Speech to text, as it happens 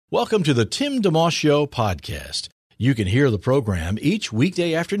Welcome to the Tim DeMoss Show podcast. You can hear the program each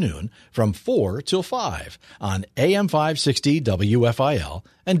weekday afternoon from 4 till 5 on AM 560 WFIL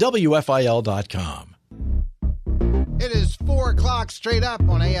and WFIL.com. It is 4 o'clock straight up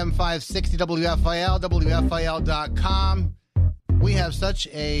on AM 560 WFIL, WFIL.com. We have such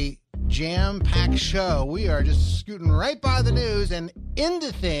a jam-packed show. We are just scooting right by the news and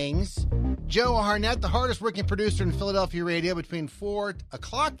into things. Joe Harnett, the hardest-working producer in Philadelphia radio, between 4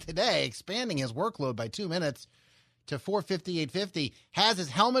 o'clock today, expanding his workload by 2 minutes to 4:50, 8:50, has his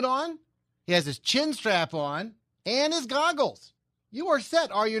helmet on, he has his chin strap on, and his goggles. You are set,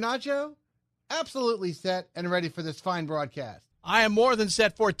 are you not, Joe? Absolutely set and ready for this fine broadcast. I am more than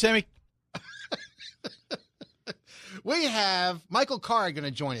set for it, Timmy. We have Michael Carr going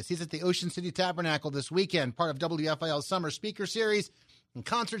to join us. He's at the Ocean City Tabernacle this weekend, part of WFIL's Summer Speaker Series and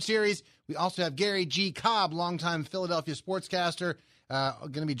Concert Series. We also have Gary G. Cobb, longtime Philadelphia sportscaster,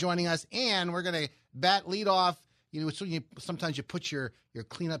 going to be joining us. And we're going to bat lead off. You know, sometimes you put your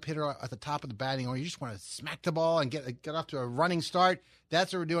cleanup hitter at the top of the batting order. You just want to smack the ball and get off to a running start.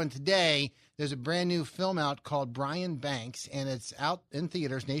 That's what we're doing today. There's a brand new film out called Brian Banks, and it's out in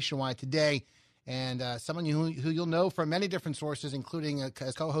theaters nationwide today. And someone who you'll know from many different sources, including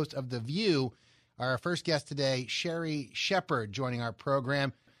as co-host of The View, our first guest today, Sherri Shepherd, joining our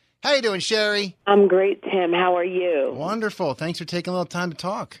program. How you doing, Sherri? I'm great, Tim. How are you? Wonderful. Thanks for taking a little time to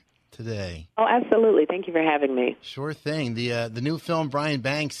talk today. Oh, absolutely. Thank you for having me. Sure thing. The new film, Brian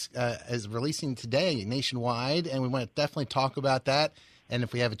Banks, is releasing today nationwide, and we want to definitely talk about that. And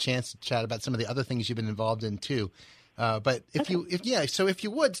if we have a chance to chat about some of the other things you've been involved in, too. But if you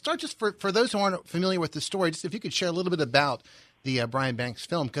would, start just for those who aren't familiar with the story, just if you could share a little bit about the Brian Banks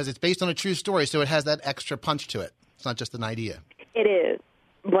film, because it's based on a true story, so it has that extra punch to it. It's not just an idea. It is.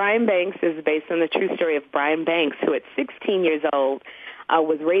 Brian Banks is based on the true story of Brian Banks, who at 16 years old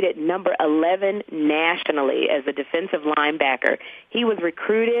was rated number 11 nationally as a defensive linebacker. He was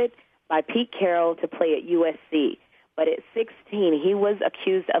recruited by Pete Carroll to play at USC. But at 16, he was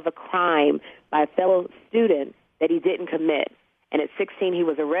accused of a crime by a fellow student that he didn't commit. And at 16, he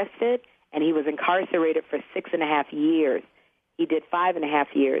was arrested, and he was incarcerated for 6.5 years. He did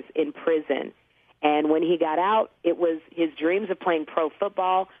 5.5 years in prison. And when he got out, it was his dreams of playing pro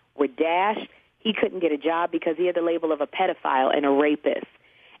football were dashed. He couldn't get a job because he had the label of a pedophile and a rapist.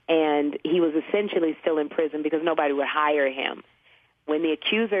 And he was essentially still in prison because nobody would hire him. When the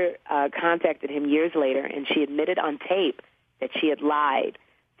accuser contacted him years later, and she admitted on tape that she had lied.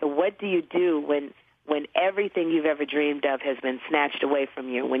 So what do you do when everything you've ever dreamed of has been snatched away from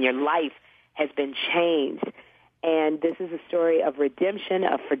you, when your life has been changed? And this is a story of redemption,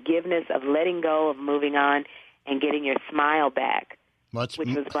 of forgiveness, of letting go, of moving on, and getting your smile back, which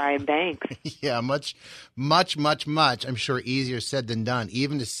was Brian Banks. Yeah, much, I'm sure, easier said than done.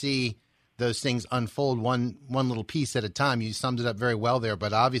 Even to see those things unfold one little piece at a time. You summed it up very well there,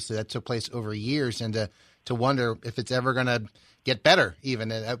 but obviously that took place over years, and to wonder if it's ever going to get better even.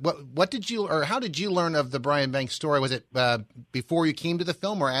 What did you, or how did you learn of the Brian Banks story? Was it before you came to the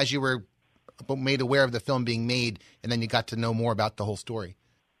film, or as you were made aware of the film being made, and then you got to know more about the whole story?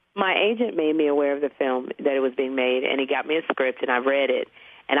 My agent made me aware of the film, that it was being made, and he got me a script, and I read it.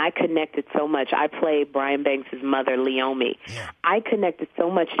 And I connected so much. I played Brian Banks' mother, Leomi. Yeah. I connected so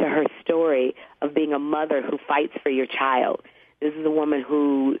much to her story of being a mother who fights for your child. This is a woman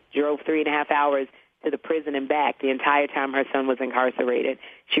who drove 3.5 hours to the prison and back the entire time her son was incarcerated.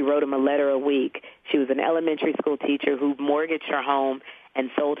 She wrote him a letter a week. She was an elementary school teacher who mortgaged her home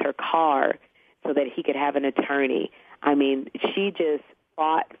and sold her car so that he could have an attorney. I mean, she just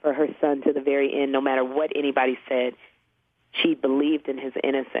fought for her son to the very end, no matter what anybody said. She believed in his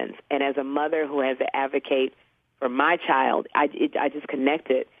innocence. And as a mother who has to advocate for my child, I just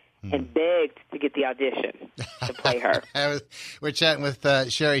connected and begged to get the audition to play her. We're chatting with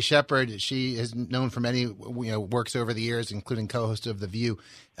Sherri Shepherd. She is known for many works over the years, including co-host of The View,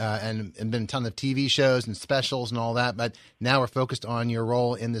 and been in a ton of TV shows and specials and all that. But now we're focused on your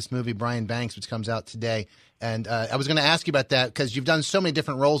role in this movie, Brian Banks, which comes out today. And I was going to ask you about that because you've done so many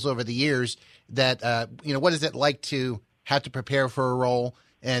different roles over the years that, what is it like to have to prepare for a role,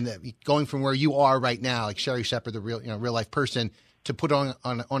 and going from where you are right now, like Sherri Shepherd, the real life person, to put on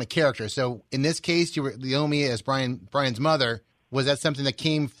a character. So in this case, you were Leomi as Brian's mother. Was that something that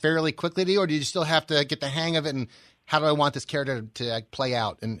came fairly quickly to you, or did you still have to get the hang of it? And how do I want this character to play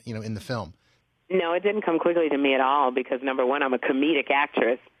out in the film? No, it didn't come quickly to me at all because, number one, I'm a comedic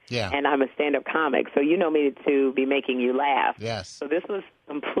actress. Yeah. And I'm a stand-up comic, so you know me to be making you laugh. Yes. So this was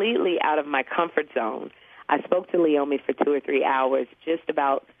completely out of my comfort zone. I spoke to Leomi for 2 or 3 hours just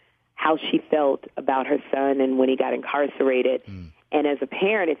about how she felt about her son and when he got incarcerated. And as a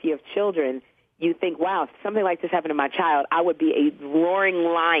parent, if you have children, you think, wow, if something like this happened to my child, I would be a roaring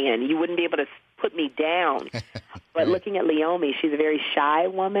lion. You wouldn't be able to put me down. But looking at Leomi, she's a very shy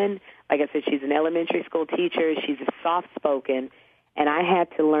woman. Like I said, she's an elementary school teacher. She's soft-spoken. And I had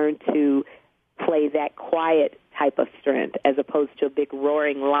to learn to play that quiet type of strength as opposed to a big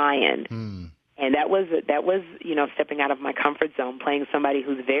roaring lion. And that was stepping out of my comfort zone, playing somebody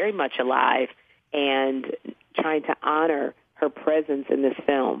who's very much alive and trying to honor her presence in this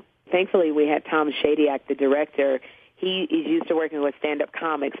film. Thankfully, we had Tom Shadyac, the director. He is used to working with stand-up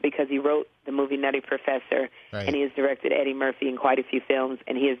comics because he wrote the movie Nutty Professor, and he has directed Eddie Murphy in quite a few films,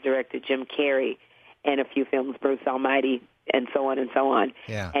 and he has directed Jim Carrey in a few films, Bruce Almighty, and so on and so on.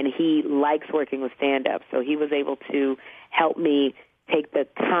 Yeah. And he likes working with stand-up, so he was able to help me take the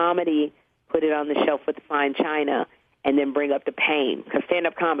comedy, put it on the shelf with fine china, and then bring up the pain. Because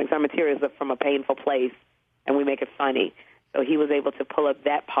stand-up comics, our materials are from a painful place, and we make it funny. So he was able to pull up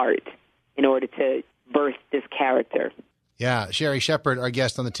that part in order to birth this character. Yeah, Sherri Shepherd, our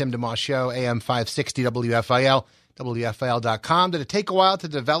guest on the Tim DeMoss Show, AM 560 WFIL, WFIL.com. Did it take a while to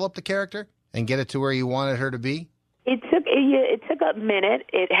develop the character and get it to where you wanted her to be? It took a minute.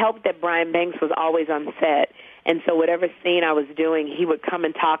 It helped that Brian Banks was always on set. And so whatever scene I was doing, he would come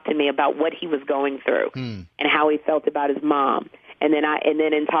and talk to me about what he was going through and how he felt about his mom. And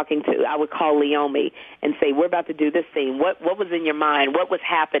then in talking to, I would call Leomi and say, we're about to do this scene. What was in your mind? What was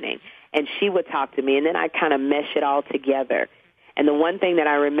happening? And she would talk to me, and then I kind of mesh it all together. And the one thing that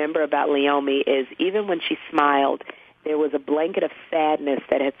I remember about Leomi is even when she smiled, there was a blanket of sadness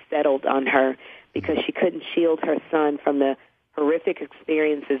that had settled on her because she couldn't shield her son from the horrific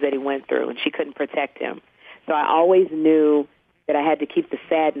experiences that he went through, and she couldn't protect him. So I always knew that I had to keep the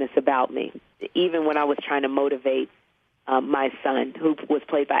sadness about me, even when I was trying to motivate my son, who was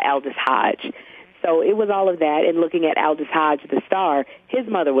played by Aldous Hodge. So it was all of that. And looking at Aldous Hodge, the star, his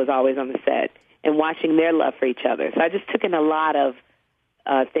mother was always on the set, and watching their love for each other. So I just took in a lot of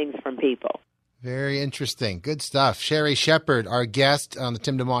things from people. Very interesting. Good stuff. Sherri Shepherd, our guest on the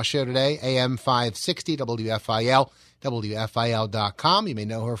Tim DeMoss Show today, AM 560 WFIL, WFIL.com. You may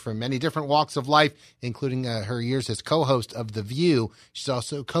know her from many different walks of life, including her years as co-host of The View. She's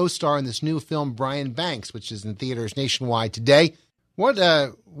also co-star in this new film, Brian Banks, which is in theaters nationwide today. What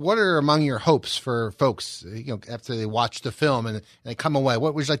are among your hopes for folks, after they watch the film and they come away?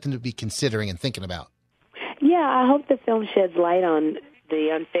 What would you like them to be considering and thinking about? Yeah, I hope the film sheds light on the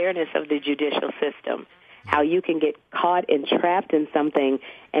unfairness of the judicial system, how you can get caught and trapped in something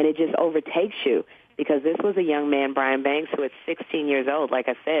and it just overtakes you. Because this was a young man, Brian Banks, who at 16 years old, like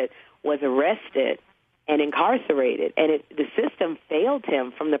I said, was arrested and incarcerated. And the system failed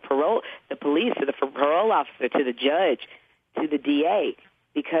him, from the police to the parole officer to the judge to the DA,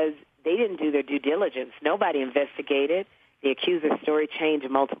 because they didn't do their due diligence. Nobody investigated. The accuser's story changed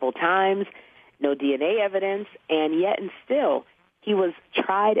multiple times, no DNA evidence, and yet and still he was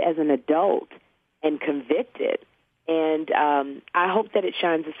tried as an adult and convicted. And I hope that it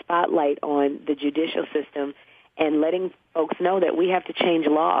shines a spotlight on the judicial system and letting folks know that we have to change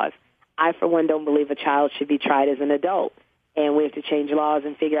laws. I, for one, don't believe a child should be tried as an adult. And we have to change laws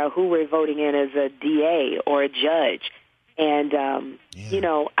and figure out who we're voting in as a DA or a judge. And,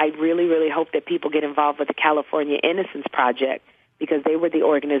 I really, really hope that people get involved with the California Innocence Project, because they were the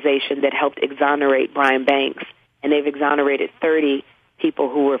organization that helped exonerate Brian Banks. And they've exonerated 30 people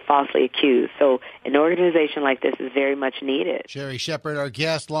who were falsely accused. So an organization like this is very much needed. Sherri Shepherd, our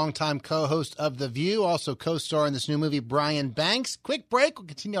guest, longtime co-host of The View, also co-star in this new movie, Brian Banks. Quick break. We'll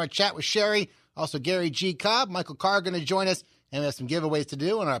continue our chat with Sherri. Also, Gary G. Cobb, Michael Carr are going to join us, and we have some giveaways to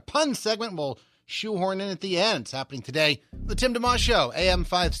do. And our pun segment we'll shoehorn in at the end. It's happening today. The Tim DeMoss Show, AM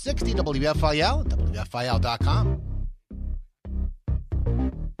 560 WFIL, WFIL.com.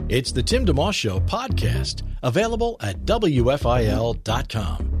 It's the Tim DeMoss Show podcast, available at WFIL.com.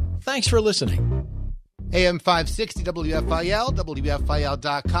 Thanks for listening. AM 560 WFIL,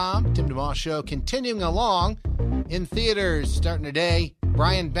 WFIL.com. Tim DeMoss Show continuing along in theaters starting today.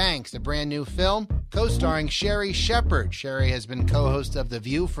 Brian Banks, a brand new film, co-starring Sherri Shepherd. Sherri has been co-host of The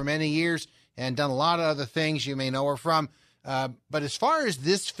View for many years and done a lot of other things you may know her from. But as far as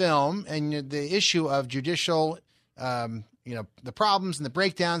this film and the issue of judicial the problems and the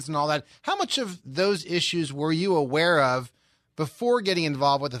breakdowns and all that, how much of those issues were you aware of before getting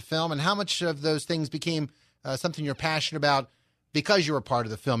involved with the film, and how much of those things became something you're passionate about because you were part of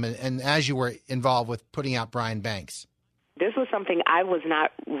the film and as you were involved with putting out Brian Banks? This was something I was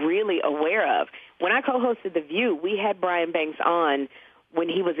not really aware of. When I co-hosted The View, we had Brian Banks on when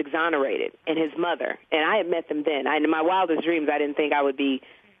he was exonerated, and his mother. And I had met them then. In my wildest dreams, I didn't think I would be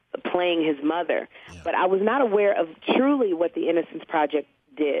playing his mother. Yeah. But I was not aware of truly what the Innocence Project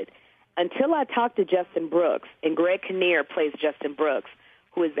did until I talked to Justin Brooks, and Greg Kinnear plays Justin Brooks,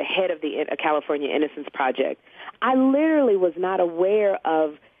 who is the head of the California Innocence Project. I literally was not aware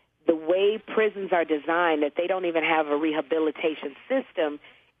of the way prisons are designed, that they don't even have a rehabilitation system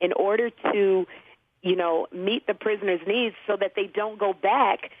in order to, meet the prisoner's needs so that they don't go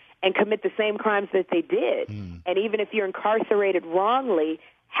back and commit the same crimes that they did. And even if you're incarcerated wrongly,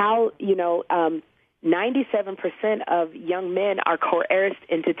 how, 97% of young men are coerced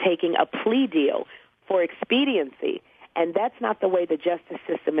into taking a plea deal for expediency. And that's not the way the justice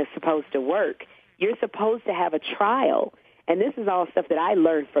system is supposed to work. You're supposed to have a trial. And this is all stuff that I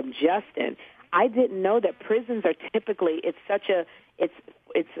learned from Justin. I didn't know that prisons are typically, it's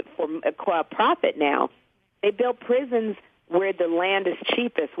for profit now. They build prisons where the land is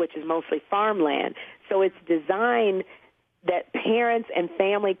cheapest, which is mostly farmland. So it's designed that parents and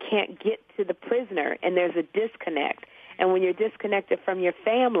family can't get to the prisoner, and there's a disconnect. And when you're disconnected from your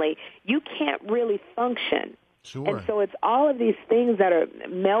family, you can't really function. Sure. And so it's all of these things that are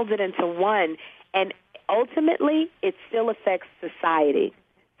melded into one, and ultimately it still affects society.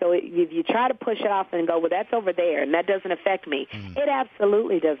 So if you try to push it off and go, well, that's over there, and that doesn't affect me, it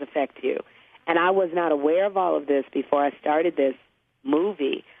absolutely does affect you. And I was not aware of all of this before I started this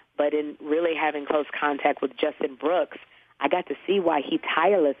movie, but in really having close contact with Justin Brooks, I got to see why he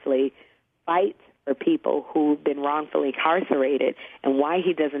tirelessly fights for people who've been wrongfully incarcerated and why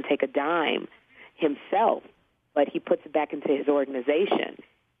he doesn't take a dime himself, but he puts it back into his organization,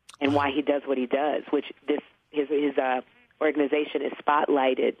 and why he does what he does, which his organization is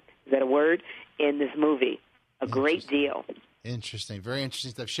spotlighted, is that a word, in this movie. A great deal. Interesting. Very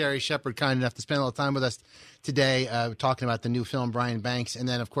interesting stuff. Sherri Shepherd, kind enough to spend a little time with us today talking about the new film, Brian Banks. And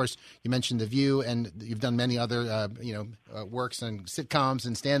then, of course, you mentioned The View, and you've done many other, works and sitcoms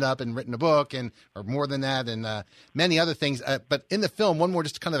and stand-up and written a book, or more than that, and many other things. But in the film, one more,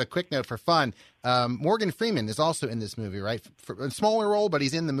 just kind of a quick note for fun, Morgan Freeman is also in this movie, right? For a smaller role, but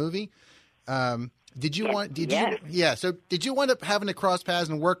he's in the movie. Did you wind up having to cross paths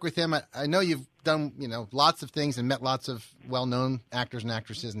and work with him? I know you've done, lots of things and met lots of well-known actors and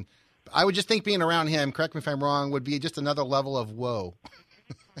actresses, and I would just think being around him, correct me if I'm wrong, would be just another level of whoa.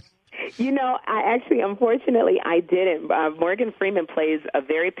 Unfortunately, I didn't. Morgan Freeman plays a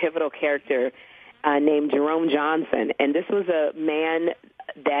very pivotal character named Jerome Johnson, and this was a man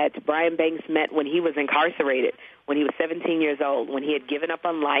that Brian Banks met when he was incarcerated, when he was 17 years old, when he had given up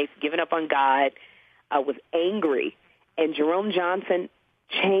on life, given up on God, was angry. And Jerome Johnson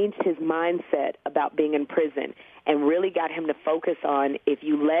changed his mindset about being in prison and really got him to focus on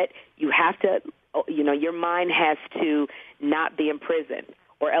your mind has to not be in prison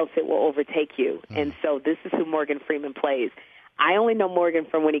or else it will overtake you. And so this is who Morgan Freeman plays. I only know Morgan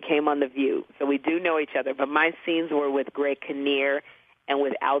from when he came on The View, so we do know each other, but my scenes were with Greg Kinnear and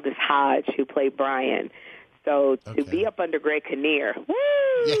with Aldous Hodge, who played Brian. So to be up under Greg Kinnear, woo!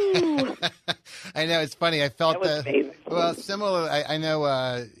 Yeah. I know, it's funny. I felt that was amazing. Well, similar. I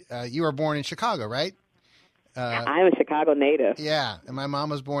know you were born in Chicago, right? I'm a Chicago native. Yeah, and my mom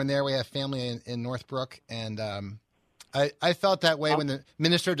was born there. We have family in Northbrook, and I felt that way when the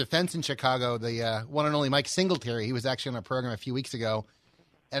Minister of Defense in Chicago, the one and only Mike Singletary, he was actually on a program a few weeks ago.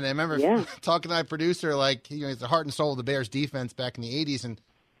 And I remember talking to my producer, he's the heart and soul of the Bears defense back in the 80s. And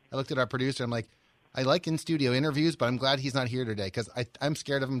I looked at our producer. I'm like, I like in-studio interviews, but I'm glad he's not here today because I'm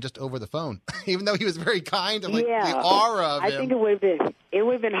scared of him just over the phone. Even though he was very kind and the aura of him. I think it would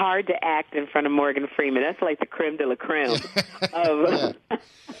have been hard to act in front of Morgan Freeman. That's like the creme de la creme of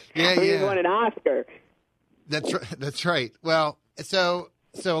he won an Oscar. That's right. Well, so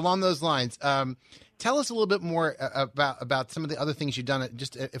along those lines, tell us a little bit more about some of the other things you've done.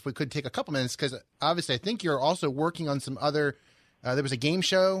 Just if we could take a couple minutes, because obviously I think you're also working on some other. There was a game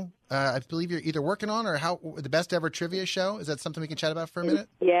show I believe you're either working on, or the best ever trivia show. Is that something we can chat about for a minute?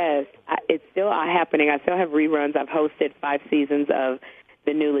 Yes, it's still happening. I still have reruns. I've hosted 5 seasons of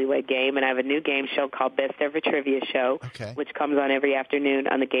the Newlywed Game, and I have a new game show called Best Ever Trivia Show, which comes on every afternoon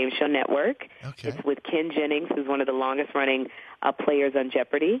on the Game Show Network. It's with Ken Jennings, who's one of the longest-running players on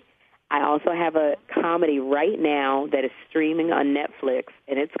Jeopardy! I also have a comedy right now that is streaming on Netflix,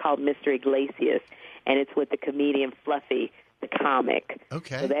 and it's called Mr. Iglesias, and it's with the comedian Fluffy, the comic.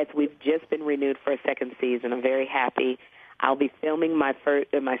 So we've just been renewed for a second season. I'm very happy. I'll be filming my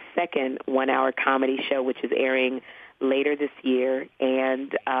second 1-hour comedy show, which is airing later this year.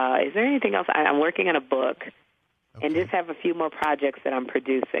 And is there anything else? I'm working on a book and just have a few more projects that I'm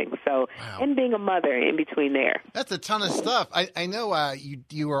producing. So, Wow. and being a mother in between there. That's a ton of stuff. I know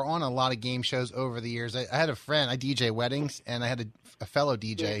you were on a lot of game shows over the years. I had a friend, I DJ weddings, and I had a fellow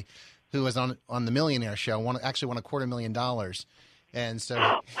DJ who was on the Millionaire Show, actually won $250,000. And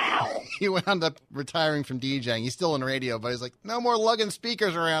so he wound up retiring from DJing. He's still on radio, but he's like, no more lugging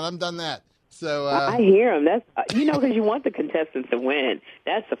speakers around. I'm done that. So I hear him. That's because you want the contestants to win.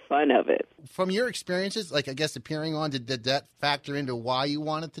 That's the fun of it. From your experiences, like I guess appearing on, did that factor into why you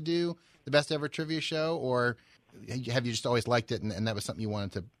wanted to do the Best Ever Trivia Show, or have you just always liked it and that was something you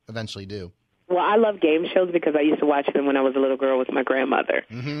wanted to eventually do? Well, I love game shows because I used to watch them when I was a little girl with my grandmother.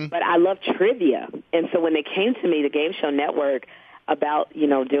 Mm-hmm. But I love trivia. And so when they came to me, the Game Show Network, about,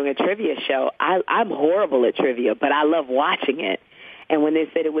 doing a trivia show, I'm horrible at trivia, but I love watching it. And when they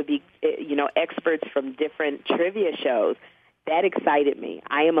said it would be, experts from different trivia shows, that excited me.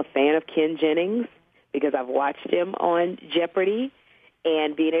 I am a fan of Ken Jennings because I've watched him on Jeopardy,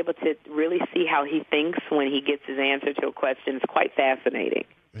 and being able to really see how he thinks when he gets his answer to a question is quite fascinating.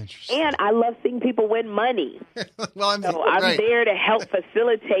 And I love seeing people win money. Well, I'm right. there to help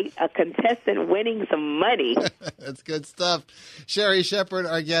facilitate a contestant winning some money. That's good stuff. Sherri Shepherd,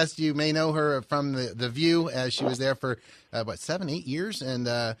 our guest, you may know her from The View, as she was there for, 7-8 years, and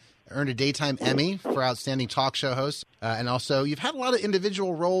earned a Daytime Emmy for Outstanding Talk Show Host. And also, you've had a lot of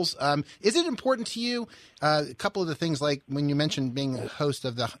individual roles. Is it important to you, a couple of the things like when you mentioned being a host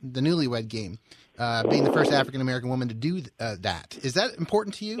of the Newlywed Game, being the first African-American woman to do that. Is that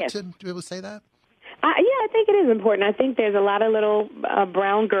important to you to be able to say that? I think it is important. I think there's a lot of little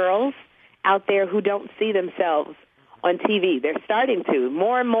brown girls out there who don't see themselves on TV. They're starting to,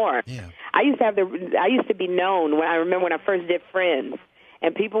 more and more. Yeah. I used to be known, I remember when I first did Friends,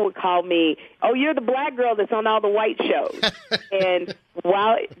 and people would call me, oh, you're the black girl that's on all the white shows. And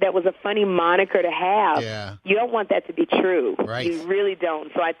while that was a funny moniker to have, you don't want that to be true. Right. You really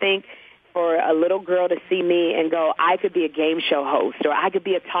don't. So I think for a little girl to see me and go, I could be a game show host or I could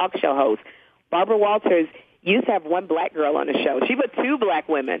be a talk show host. Barbara Walters used to have one black girl on the show. She put 2 black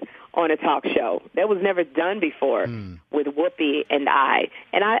women on a talk show. That was never done before with Whoopi and I.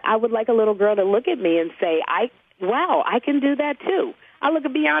 And I would like a little girl to look at me and say, wow, I can do that too. I look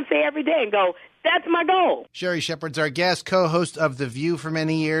at Beyonce every day and go, that's my goal. Sherri Shepherd's our guest, co-host of The View for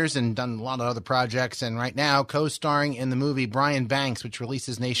many years and done a lot of other projects, and right now co-starring in the movie Brian Banks, which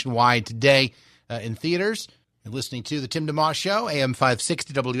releases nationwide today in theaters. You're listening to The Tim DeMoss Show, AM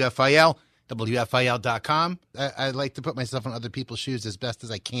 560 WFIL, WFIL.com. I like to put myself in other people's shoes as best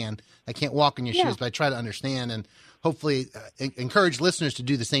as I can. I can't walk in your shoes, but I try to understand and hopefully encourage listeners to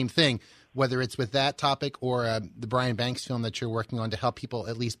do the same thing, whether it's with that topic or the Brian Banks film that you're working on, to help people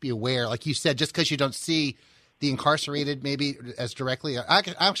at least be aware. Like you said, just because you don't see the incarcerated maybe as directly.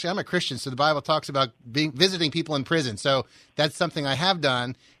 Actually, I'm a Christian, so the Bible talks about visiting people in prison. So that's something I have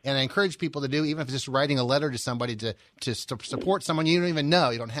done, and I encourage people to do, even if it's just writing a letter to somebody to support someone you don't even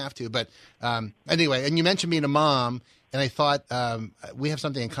know. You don't have to. But anyway, and you mentioned being a mom, and I thought we have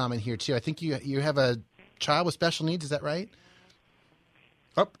something in common here, too. I think you have a child with special needs. Is that right?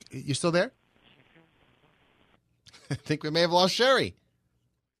 Oh, you still there? I think we may have lost Sherri.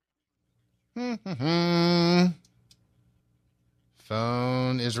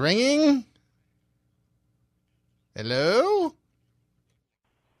 Phone is ringing. Hello?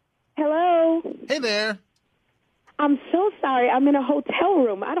 Hello? Hey there. I'm so sorry. I'm in a hotel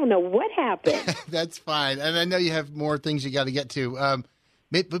room. I don't know what happened. That's fine. And I know you have more things you got to get to.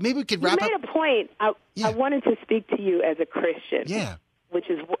 But maybe we could wrap up. You made a point. I wanted to speak to you as a Christian. Yeah. Which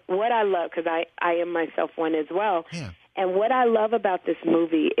is what I love, because I am myself one as well. Yeah. And what I love about this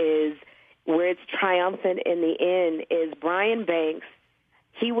movie is where it's triumphant in the end is Brian Banks.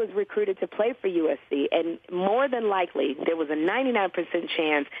 He was recruited to play for USC, and more than likely, there was a 99%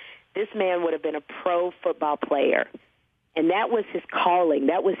 chance this man would have been a pro football player. And that was his calling.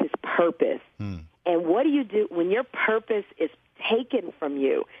 That was his purpose. And what do you do when your purpose is taken from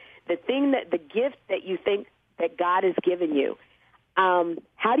you? The gift that you think that God has given you,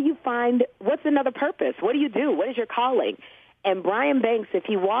 how do you find, what's another purpose? What do you do? What is your calling? And Brian Banks, if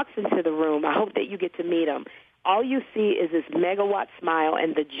he walks into the room, I hope that you get to meet him, all you see is this megawatt smile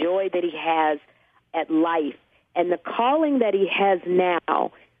and the joy that he has at life and the calling that he has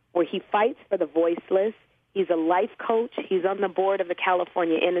now, where he fights for the voiceless. He's a life coach. He's on the board of the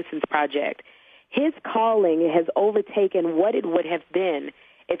California Innocence Project. His calling has overtaken what it would have been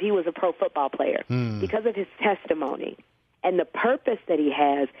if he was a pro football player because of his testimony. And the purpose that he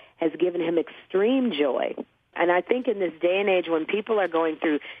has given him extreme joy. And I think in this day and age when people are going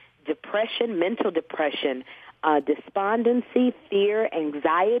through depression, mental depression, despondency, fear,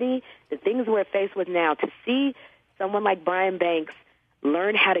 anxiety, the things we're faced with now, to see someone like Brian Banks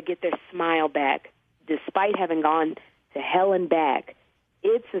learn how to get their smile back despite having gone to hell and back,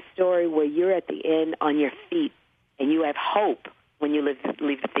 it's a story where you're at the end on your feet and you have hope when you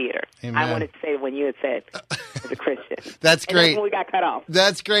leave the theater. Amen. I wanted to say when you had said as a Christian. That's great. That's when we got cut off.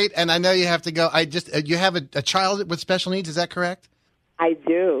 That's great. And I know you have to go. You have a child with special needs. Is that correct? I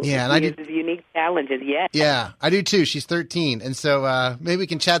do. Yeah, and I do. Unique challenges, yes. Yeah, I do too. She's 13. And so maybe we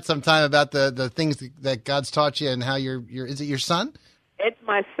can chat sometime about the things that God's taught you and how is it your son? It's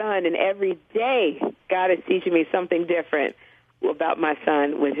my son, and every day God is teaching me something different about my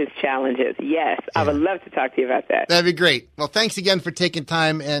son with his challenges. Yes, I would love to talk to you about that. That'd be great. Well, thanks again for taking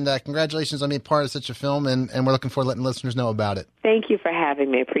time, and congratulations on being part of such a film, and we're looking forward to letting listeners know about it. Thank you for having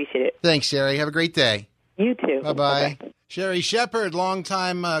me. Appreciate it. Thanks, Sherry. Have a great day. You too. Bye-bye. Bye-bye. Sherry Shepard,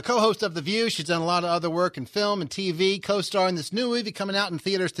 longtime co-host of The View. She's done a lot of other work in film and TV, co-star in this new movie coming out in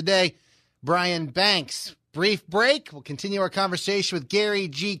theaters today, Brian Banks. Brief break. We'll continue our conversation with Gary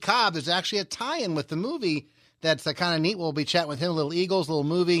G. Cobb. There's actually a tie-in with the movie that's kind of neat. We'll be chatting with him, Little Eagles, little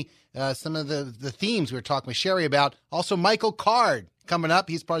movie, some of the themes we were talking with Sherry about. Also, Michael Card coming up.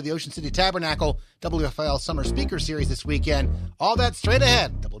 He's part of the Ocean City Tabernacle WFIL Summer Speaker Series this weekend. All that straight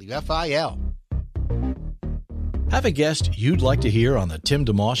ahead, WFIL. Have a guest you'd like to hear on the Tim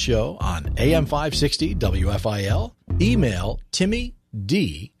DeMoss Show on AM 560 WFIL? Email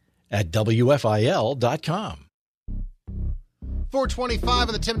timmyd@wfil.com. 425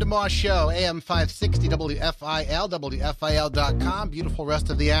 on the Tim DeMoss Show, AM 560 WFIL, WFIL.com. Beautiful rest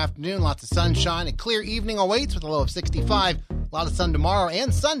of the afternoon. Lots of sunshine. A clear evening awaits with a low of 65. A lot of sun tomorrow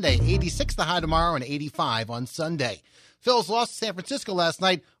and Sunday. 86 the high tomorrow and 85 on Sunday. Phils lost to San Francisco last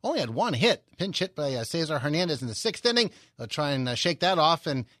night. Only had one hit. Pinch hit by Cesar Hernandez in the sixth inning. They'll try and shake that off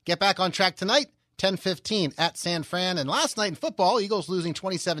and get back on track tonight. 10:15 at San Fran. And last night in football, Eagles losing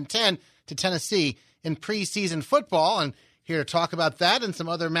 27-10 to Tennessee in preseason football. And here to talk about that and some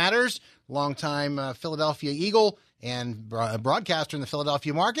other matters, longtime Philadelphia Eagle and broadcaster in the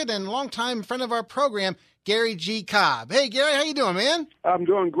Philadelphia market and longtime friend of our program, Gary G. Cobb. Hey, Gary, how you doing, man? I'm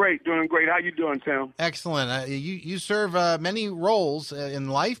doing great. How you doing, Tim? Excellent. You serve many roles in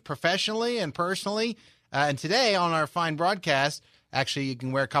life, professionally and personally. And today on our fine broadcast, actually, you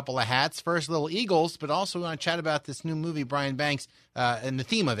can wear a couple of hats. First, Little Eagles, but also we want to chat about this new movie, Brian Banks, and the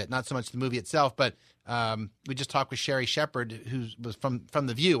theme of it, not so much the movie itself, but we just talked with Sherry Shepard, who was from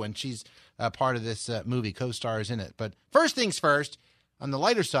The View, and she's part of this movie, co-stars in it. But first things first, on the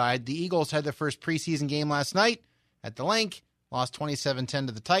lighter side, the Eagles had their first preseason game last night at the Link, lost 27-10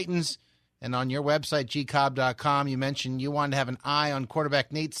 to the Titans. And on your website, gcobb.com, you mentioned you wanted to have an eye on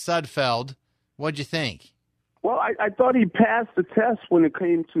quarterback Nate Sudfeld. What'd you think? Well, I thought he passed the test when it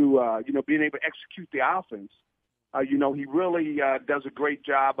came to, being able to execute the offense. He really does a great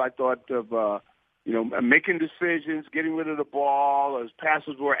job, I thought, of, making decisions, getting rid of the ball. His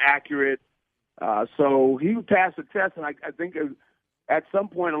passes were accurate. So he passed the test, and I think at some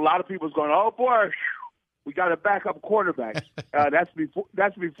point a lot of people was going, oh, boy, we got a backup quarterback. That's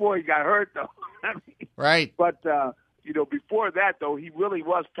before he got hurt, though. Right. But, before that, though, he really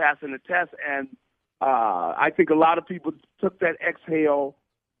was passing the test, and I think a lot of people took that exhale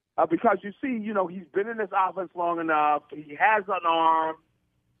because you see, he's been in this offense long enough. He has an arm.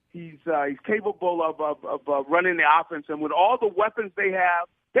 He's capable of running the offense, and with all the weapons they have,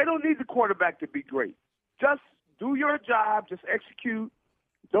 they don't need the quarterback to be great. Just do your job. Just execute.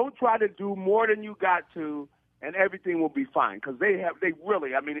 Don't try to do more than you got to, and everything will be fine. Because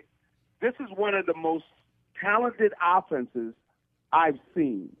this is one of the most talented offenses I've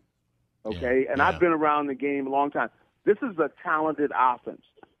seen. Okay, and I've been around the game a long time. This is a talented offense.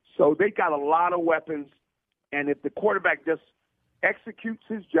 So they got a lot of weapons, and if the quarterback just executes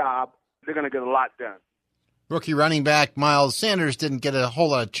his job, they're going to get a lot done. Rookie running back Miles Sanders didn't get a whole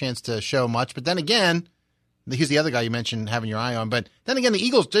lot of chance to show much, but then again, he's the other guy you mentioned having your eye on. But then again, the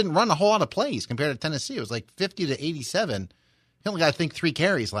Eagles didn't run a whole lot of plays compared to Tennessee. It was like 50-87. He only got, I think, 3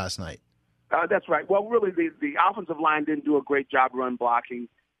 carries last night. That's right. Well, really, the offensive line didn't do a great job run blocking,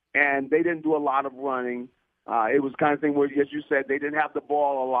 and they didn't do a lot of running. It was the kind of thing where, as you said, they didn't have the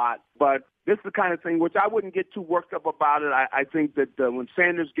ball a lot. But this is the kind of thing which I wouldn't get too worked up about it. I think that when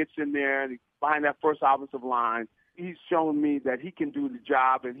Sanders gets in there and behind that first offensive line, he's shown me that he can do the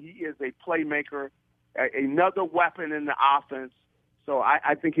job, and he is a playmaker, another weapon in the offense. So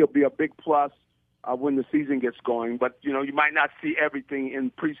I think he'll be a big plus when the season gets going. But, you might not see everything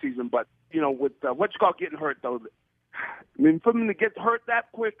in preseason. But, with what you call getting hurt, though, I mean, for him to get hurt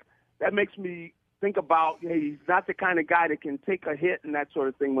that quick, that makes me think about, hey, he's not the kind of guy that can take a hit and that sort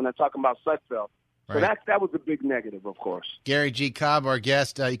of thing when I'm talking about Sudfeld. So that was a big negative, of course. Gary G. Cobb, our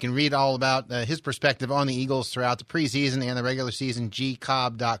guest. You can read all about his perspective on the Eagles throughout the preseason and the regular season,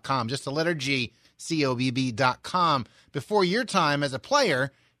 gcobb.com. Just the letter G, COBB.com. Before your time as a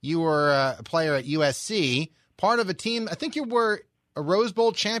player, you were a player at USC, part of a team. I think you were a Rose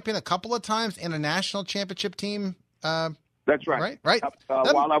Bowl champion a couple of times and a national championship team. That's right. Right.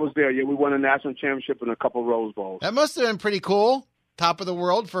 While I was there, we won a national championship and a couple of Rose Bowls. That must have been pretty cool. Top of the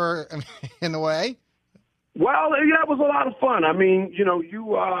world in a way. Well, yeah, it was a lot of fun. I mean,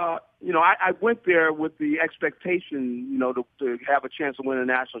 I went there with the expectation, to have a chance to win a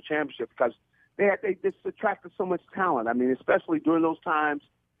national championship because they just attracted so much talent. I mean, especially during those times,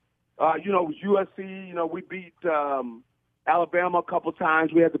 it was USC. We beat Alabama a couple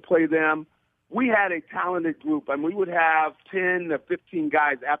times. We had to play them. We had a talented group, and we would have 10 to 15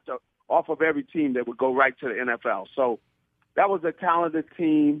 guys off of every team that would go right to the NFL. So that was a talented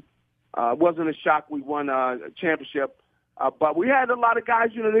team. It wasn't a shock we won a championship. But we had a lot of guys,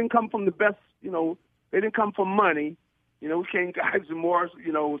 they didn't come from the best, they didn't come from money. We came guys with more,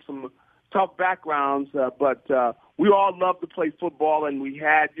 with some tough backgrounds. But we all loved to play football, and we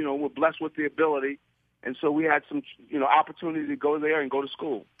had, we're blessed with the ability. And so we had some, opportunity to go there and go to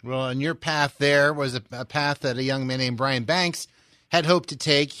school. Well, and your path there was a path that a young man named Brian Banks had hoped to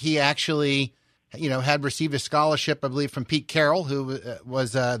take. He actually, had received a scholarship, I believe, from Pete Carroll, who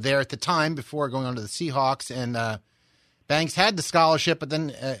was there at the time before going on to the Seahawks. And Banks had the scholarship, but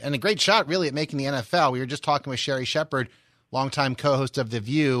then and a great shot, really, at making the NFL. We were just talking with Sherry Shepard, longtime co-host of The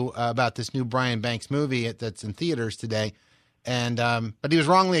View, about this new Brian Banks movie that's in theaters today. And but he was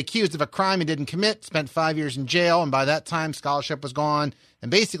wrongly accused of a crime he didn't commit, spent 5 years in jail, and by that time, scholarship was gone. And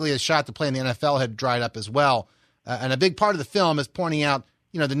basically, his shot to play in the NFL had dried up as well. And a big part of the film is pointing out,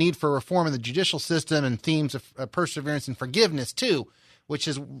 the need for reform in the judicial system and themes of perseverance and forgiveness, too, which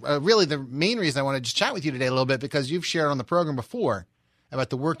is really the main reason I want to just chat with you today a little bit, because you've shared on the program before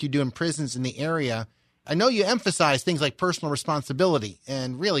about the work you do in prisons in the area. I know you emphasize things like personal responsibility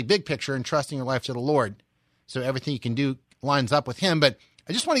and really big picture and trusting your life to the Lord. So everything you can do lines up with him. But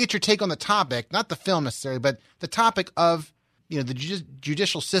I just want to get your take on the topic, not the film necessarily, but the topic of, the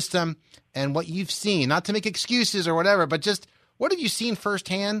judicial system and what you've seen, not to make excuses or whatever, but just what have you seen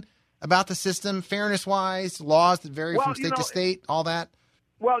firsthand about the system, fairness-wise, laws that vary from state to state, all that?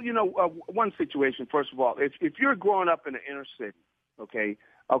 Well, one situation, first of all, if you're growing up in the inner city, okay,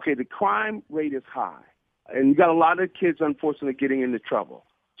 the crime rate is high, and you got a lot of kids, unfortunately, getting into trouble.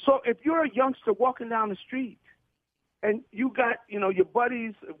 So if you're a youngster walking down the street, and you got, your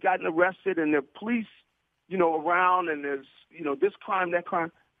buddies have gotten arrested and the police, around and there's, this crime, that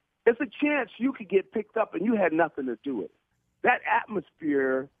crime, there's a chance you could get picked up and you had nothing to do with it. That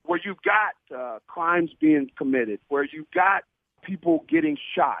atmosphere where you've got crimes being committed, where you've got people getting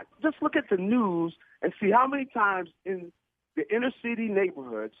shot. Just look at the news and see how many times in the inner city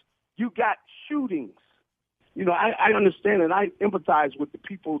neighborhoods you got shootings. I understand and I empathize with the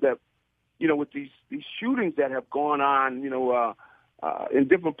people that, with these shootings that have gone on, in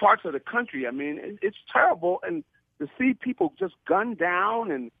different parts of the country. I mean, it's terrible. And to see people just gunned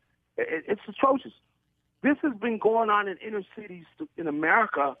down, and it's atrocious. This has been going on in inner cities in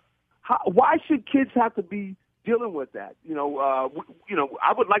America. Why should kids have to be dealing with that? I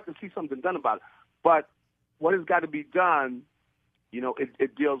would like to see something done about it. But what has got to be done,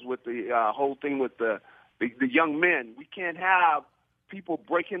 it deals with the whole thing with the young men. We can't have people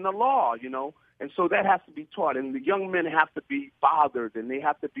breaking the law, and so that has to be taught. And the young men have to be bothered, and they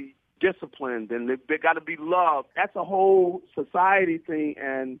have to be disciplined, and they got to be loved. That's a whole society thing,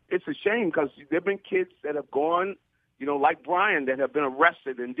 and it's a shame because there have been kids that have gone, like Brian, that have been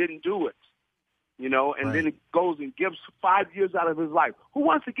arrested and didn't do it, and right. Then it goes and gives 5 years out of his life. Who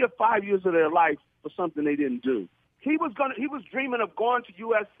wants to give 5 years of their life for something they didn't do? He was dreaming of going to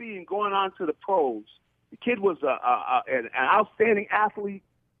USC and going on to the pros. The kid was an outstanding athlete,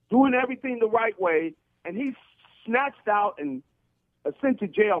 doing everything the right way, and he's snatched out and sent to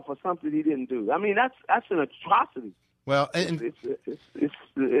jail for something he didn't do. I mean, that's an atrocity. Well, it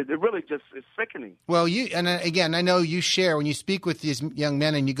really just is sickening. Well, again, I know you share when you speak with these young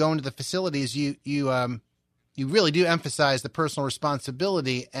men and you go into the facilities, you really do emphasize the personal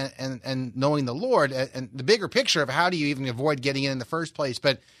responsibility and knowing the Lord and the bigger picture of how do you even avoid getting in the first place.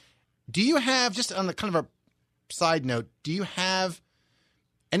 But do you have, just on the kind of a side note, do you have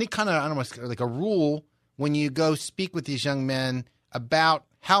any kind of, I don't know, like a rule when you go speak with these young men about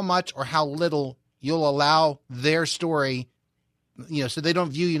how much or how little you'll allow their story, so they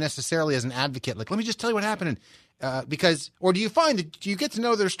don't view you necessarily as an advocate? Like, let me just tell you what happened. Or do you find that you get to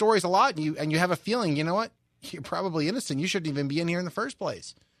know their stories a lot and you have a feeling, you know what, you're probably innocent. You shouldn't even be in here in the first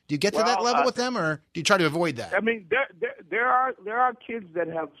place. Do you get to that level with them, or do you try to avoid that? I mean, there are kids that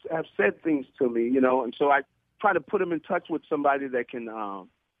have said things to me, and so I try to put them in touch with somebody that can,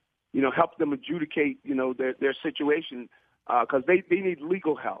 help them adjudicate, their situation, because they need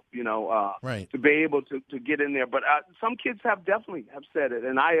legal help, right, to be able to get in there. But some kids definitely have said it,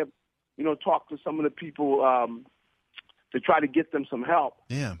 and I have, talked to some of the people to try to get them some help.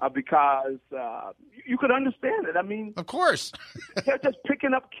 Yeah. Because you could understand it. I mean, of course, they're just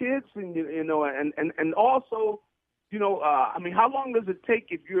picking up kids, and and also, I mean, how long does it take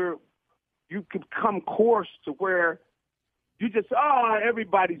if you could come coarse to where you just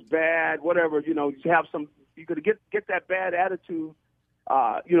everybody's bad, whatever, you have some, you could get that bad attitude.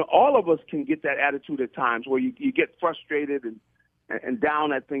 All of us can get that attitude at times where you get frustrated and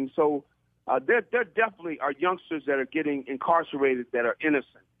down at things. So there definitely are youngsters that are getting incarcerated that are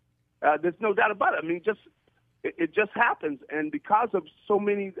innocent. There's no doubt about it. I mean, it just happens, and because of so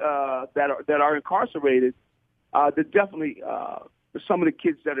many that are incarcerated, there definitely some of the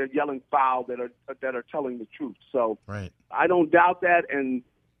kids that are yelling foul that are telling the truth. So right. I don't doubt that, and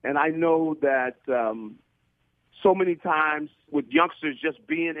I know that so many times with youngsters just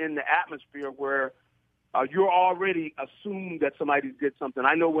being in the atmosphere where you're already assumed that somebody did something.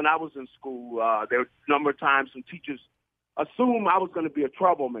 I know when I was in school, there were a number of times some teachers assumed I was going to be a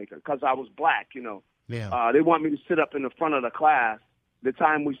troublemaker because I was black, Yeah. They want me to sit up in the front of the class the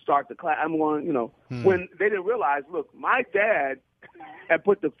time we start the class. I'm going, when they didn't realize, look, my dad had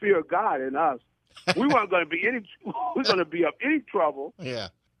put the fear of God in us. We weren't going to be of any trouble. Yeah.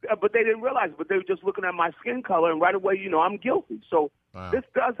 But they didn't realize, but they were just looking at my skin color, and right away, I'm guilty. So This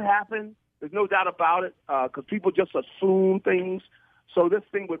does happen. There's no doubt about it, because people just assume things. So this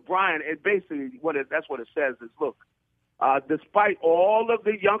thing with Brian, it basically, that's what it says is, look, despite all of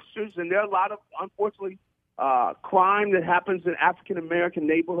the youngsters, and there are a lot of, unfortunately, crime that happens in African-American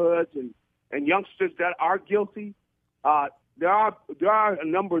neighborhoods and youngsters that are guilty, there are a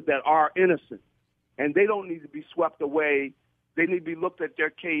number that are innocent, and they don't need to be swept away. They need to be looked at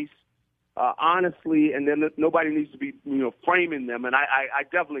their case honestly, and then nobody needs to be framing them. And I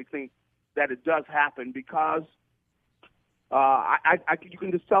definitely think that it does happen because you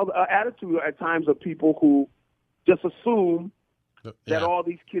can just tell the attitude at times of people who just assume that all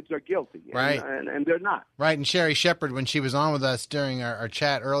these kids are guilty, right? And they're not. Right. And Sherry Shepard, when she was on with us during our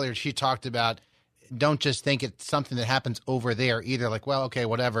chat earlier, she talked about don't just think it's something that happens over there either. Like, well, okay,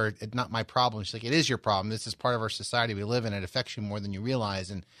 whatever, it's not my problem. She's like, it is your problem. This is part of our society we live in. It affects you more than you realize.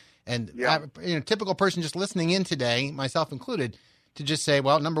 And typical person just listening in today, myself included, to just say,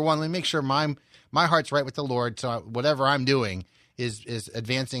 well, number one, let me make sure my heart's right with the Lord. So whatever I'm doing is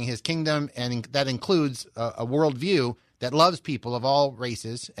advancing His kingdom, and that includes a worldview that loves people of all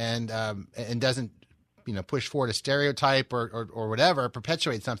races and doesn't push forward a stereotype or whatever,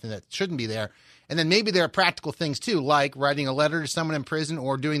 perpetuate something that shouldn't be there. And then maybe there are practical things too, like writing a letter to someone in prison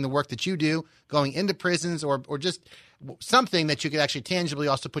or doing the work that you do, going into prisons or just something that you could actually tangibly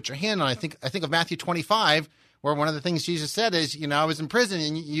also put your hand on. I think of Matthew 25, where one of the things Jesus said is, I was in prison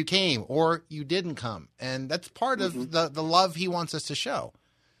and you came or you didn't come. And that's part of the love He wants us to show.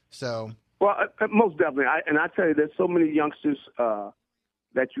 So. Well, most definitely. I tell you, there's so many youngsters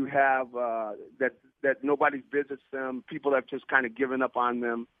that you have that nobody visits them. People have just kind of given up on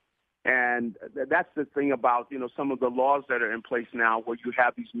them. And that's the thing about, some of the laws that are in place now where you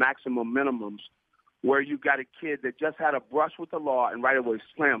have these maximum minimums where you got a kid that just had a brush with the law and right away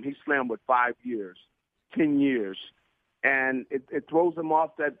he slammed with 5 years, 10 years. And it throws him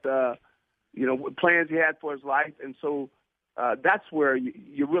off that, plans he had for his life. And so that's where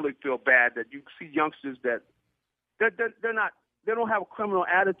you really feel bad that you see youngsters that they don't have a criminal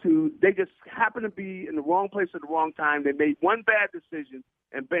attitude. They just happen to be in the wrong place at the wrong time. They made one bad decision,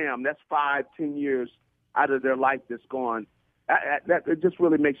 and bam, that's 5, 10 years out of their life that's gone. That it just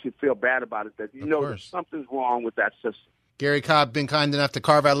really makes you feel bad about it, that that something's wrong with that system. Gary Cobb been kind enough to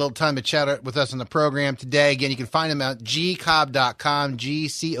carve out a little time to chat with us on the program today. Again, you can find him at gcobb.com,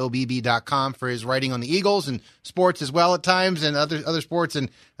 gcobb.com, for his writing on the Eagles and sports as well at times, and other sports. And,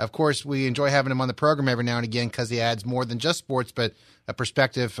 of course, we enjoy having him on the program every now and again because he adds more than just sports, but a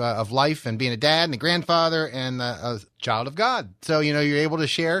perspective of life and being a dad and a grandfather and a child of God. So, you're able to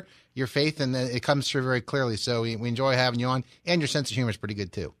share your faith, and it comes through very clearly. So we enjoy having you on, and your sense of humor is pretty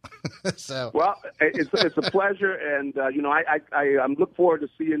good too. Well, it's a pleasure, and I look forward to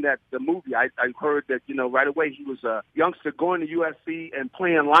seeing the movie. I heard that right away he was a youngster going to USC and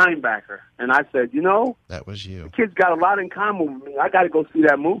playing linebacker, and I said, that was you. The kid's got a lot in common with me. I got to go see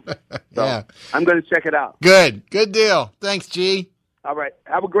that movie. So yeah. I'm going to check it out. Good deal. Thanks, G. All right.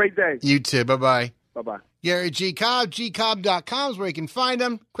 Have a great day. You too. Bye-bye. Bye-bye. Gary G. Cobb, gcobb.com is where you can find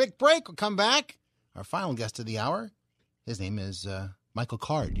him. Quick break. We'll come back. Our final guest of the hour, his name is Michael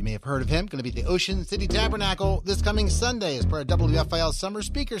Card. You may have heard of him. Going to be at the Ocean City Tabernacle this coming Sunday as part of WFIL's Summer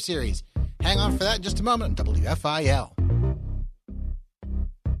Speaker Series. Hang on for that in just a moment on WFIL.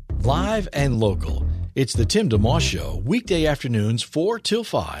 Live and local. It's the Tim DeMoss Show, weekday afternoons 4 till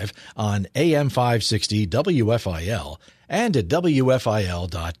 5 on AM 560 WFIL and at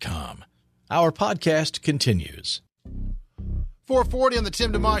WFIL.com. Our podcast continues. 440 on the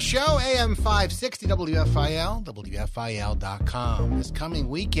Tim DeMoss Show, AM 560 WFIL, WFIL.com. This coming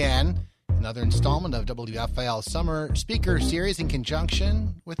weekend, another installment of WFIL's Summer Speaker Series in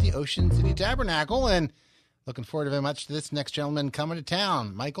conjunction with the Ocean City Tabernacle. And looking forward very much to this next gentleman coming to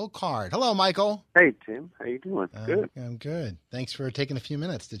town, Michael Card. Hello, Michael. Hey, Tim. How you doing? Good. I'm good. Thanks for taking a few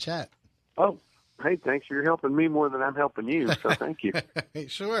minutes to chat. Oh, hey, thanks. You're helping me more than I'm helping you, so thank you.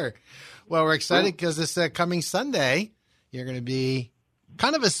 Sure. Well, we're excited because this coming Sunday, you're going to be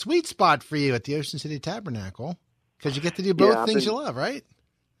kind of a sweet spot for you at the Ocean City Tabernacle because you get to do both things you love, right?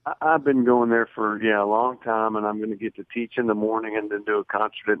 I've been going there for, a long time, and I'm going to get to teach in the morning and then do a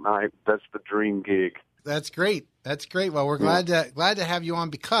concert at night. That's the dream gig. That's great. That's great. Well, we're glad to have you on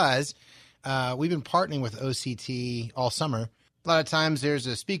because we've been partnering with OCT all summer. A lot of times there's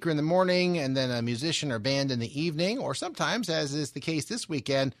a speaker in the morning and then a musician or band in the evening, or sometimes, as is the case this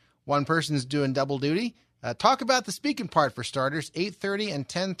weekend, one person's doing double duty. Talk about the speaking part for starters, 8:30 and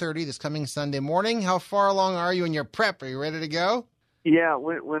 10:30 this coming Sunday morning. How far along are you in your prep? Are you ready to go? Yeah,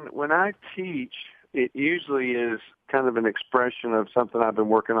 when I teach, it usually is kind of an expression of something I've been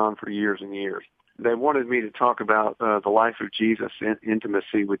working on for years and years. They wanted me to talk about the life of Jesus,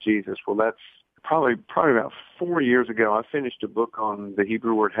 intimacy with Jesus. Well, that's probably about 4 years ago. I finished a book on the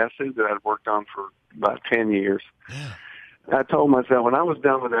Hebrew word hesed that I'd worked on for about 10 years. Yeah. I told myself when I was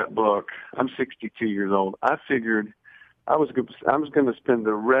done with that book, I'm 62 years old, I figured I was going to spend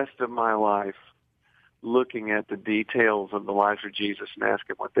the rest of my life looking at the details of the life of Jesus and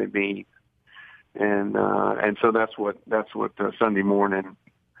asking what they mean. And so that's what Sunday morning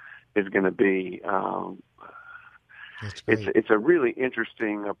is going to be. It's a really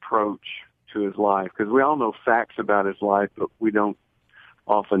interesting approach to his life because we all know facts about his life, but we don't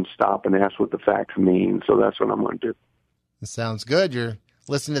often stop and ask what the facts mean. So that's what I'm going to do. That sounds good. You're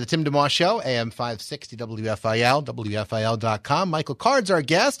listening to the Tim DeMoss Show, AM 560 WFIL, WFIL.com. Michael Card's our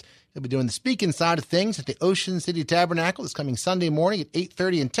guest. He'll be doing the speaking side of things at the Ocean City Tabernacle this coming Sunday morning at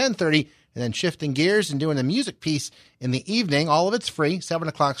 8:30 and 10:30, and then shifting gears and doing a music piece in the evening. All of it's free, 7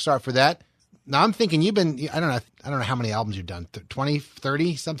 o'clock start for that. Now, I'm thinking you've been, I don't know how many albums you've done, 20,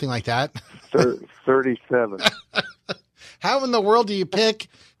 30, something like that? 37. How in the world do you pick?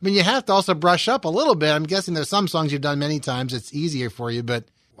 I mean, you have to also brush up a little bit. I'm guessing there's some songs you've done many times. It's easier for you, but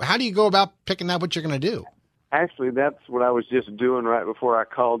how do you go about picking out what you're going to do? Actually, that's what I was just doing right before I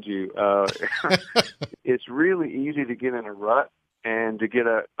called you. It's really easy to get in a rut and to get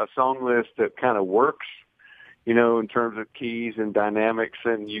a song list that kind of works, in terms of keys and dynamics,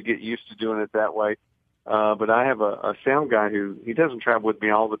 and you get used to doing it that way. But I have a sound guy he doesn't travel with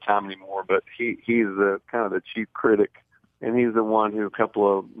me all the time anymore, but he's the kind of the chief critic. And he's the one who a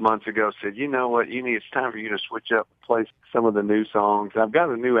couple of months ago said, you know what, it's time for you to switch up and play some of the new songs. I've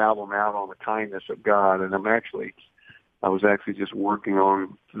got a new album out on the kindness of God, and I was actually just working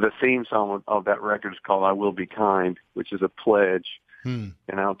on the theme song of that record. It's called I Will Be Kind, which is a pledge. And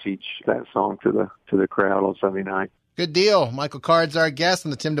I'll teach that song to the crowd on Sunday night. Good deal. Michael Card's our guest on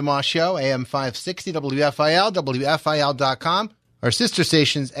the Tim DeMoss Show, AM 560 WFIL, WFIL.com. Our sister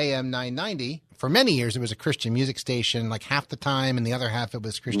station's AM 990. For many years, it was a Christian music station, like half the time, and the other half it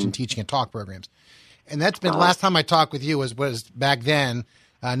was Christian teaching and talk programs. And that's been the last time I talked with you was back then,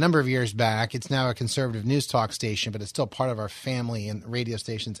 a number of years back. It's now a conservative news talk station, but it's still part of our family and radio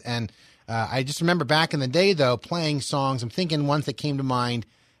stations. And I just remember back in the day, though, playing songs. I'm thinking ones that came to mind.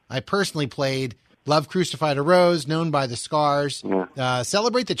 I personally played Love Crucified a Rose, Known by the Scars.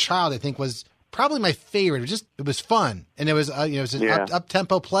 Celebrate the Child, I think, was probably my favorite. It was fun. And it was, it was an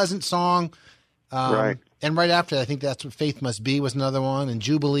up-tempo, pleasant song. Right. And right after that, I think that's what Faith Must Be was another one, and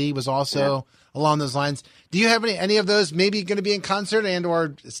Jubilee was also along those lines. Do you have any of those maybe going to be in concert, or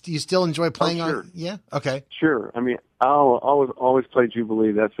do you still enjoy playing sure. on? Yeah. Okay. Sure. I mean, I'll always play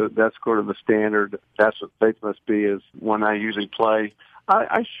Jubilee. That's sort of the standard. That's what Faith Must Be is one I usually play.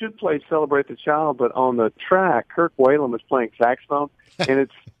 I should play Celebrate the Child, but on the track, Kirk Whalum is playing saxophone, and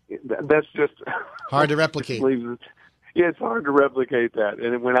that's just hard to replicate. Yeah, it's hard to replicate that.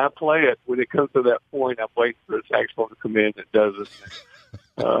 And when I play it, when it comes to that point, I'm waiting for the saxophone to come in. It does it.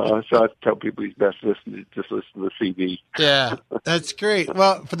 So I tell people he's best just listen to the CD. Yeah, that's great.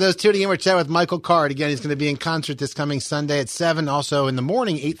 Well, for those tuning in, we're chatting with Michael Card. Again, he's going to be in concert this coming Sunday at 7, also in the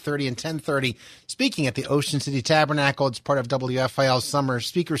morning, 8:30 and 10:30, speaking at the Ocean City Tabernacle. It's part of WFIL's Summer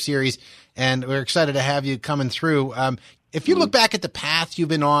Speaker Series, and we're excited to have you coming through. If you look back at the path you've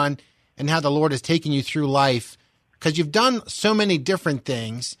been on and how the Lord has taken you through life, because you've done so many different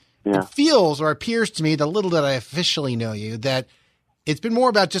things, It feels or appears to me, the little that I officially know you, that it's been more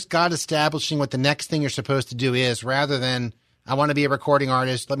about just God establishing what the next thing you're supposed to do is, rather than I want to be a recording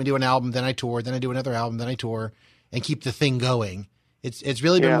artist, let me do an album, then I tour, then I do another album, then I tour, and keep the thing going. It's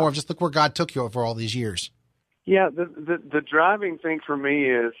really been more of just look where God took you over all these years. Yeah, the driving thing for me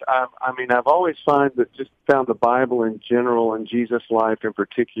is, I've always found the Bible in general and Jesus' life in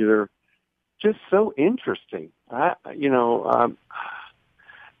particular just so interesting.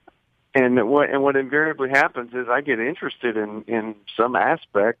 And what invariably happens is I get interested in some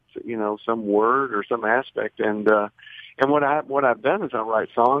aspect, some word or some aspect, and what I've done is I write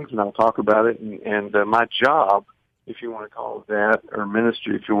songs and I'll talk about it, and my job, if you want to call it that, or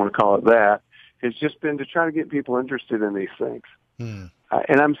ministry, if you want to call it that, has just been to try to get people interested in these things. And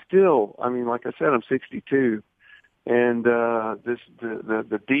I'm still, like I said, I'm 62, and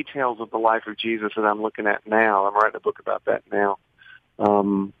the details of the life of Jesus that I'm looking at now, I'm writing a book about that now.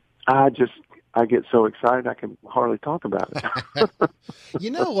 I get so excited I can hardly talk about it.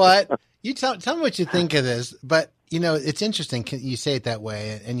 You know what? You tell me what you think of this, but it's interesting you say it that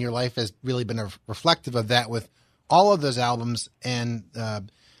way, and your life has really been reflective of that with all of those albums and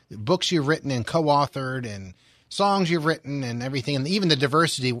books you've written and co-authored and songs you've written and everything, and even the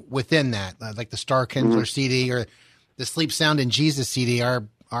diversity within that, like the Star Kindler CD or the Sleep Sound in Jesus CD.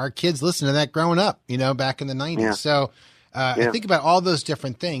 Our kids listen to that growing up, back in the 90s. Yeah. So I think about all those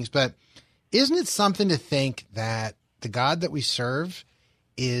different things, but isn't it something to think that the God that we serve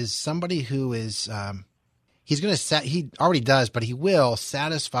is somebody who is, he already does, but he will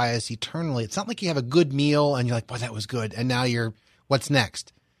satisfy us eternally. It's not like you have a good meal and you're like, boy, that was good. And now what's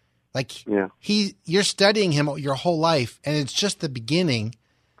next? Like you're studying him your whole life, and it's just the beginning.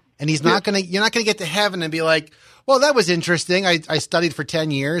 And you're not going to get to heaven and be like, well, that was interesting. I studied for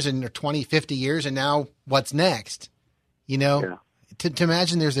 10 years and 20, 50 years. And now what's next? To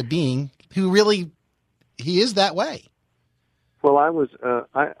imagine there's a being who really, he is that way. Well, I was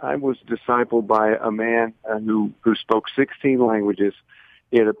discipled by a man who spoke 16 languages.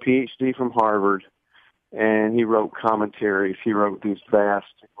 He had a PhD from Harvard, and he wrote commentaries. He wrote these he wrote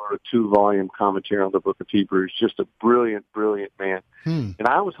a 2-volume commentary on the book of Hebrews. Just a brilliant, brilliant man. And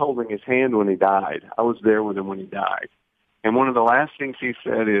I was holding his hand when he died. I was there with him when he died. And one of the last things he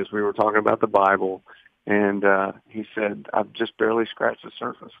said is, we were talking about the Bible, and he said, I've just barely scratched the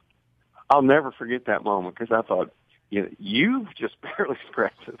surface. I'll never forget that moment, because I thought, you've just barely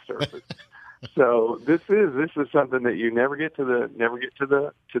scratched the surface. So this is something that you never get to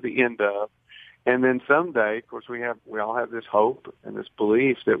the end of. And then someday, of course, we all have this hope and this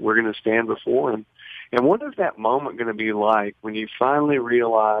belief that we're going to stand before him. And what is that moment going to be like when you finally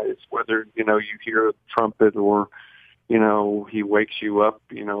realize, whether you hear a trumpet or he wakes you up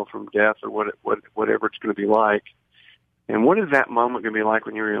from death, or whatever it's going to be like? And what is that moment going to be like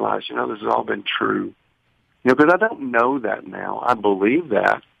when you realize this has all been true? Because I don't know that now. I believe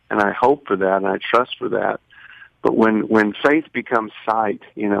that, and I hope for that, and I trust for that. But when faith becomes sight,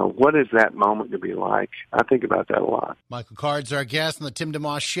 what is that moment to be like? I think about that a lot. Michael Card's our guest on the Tim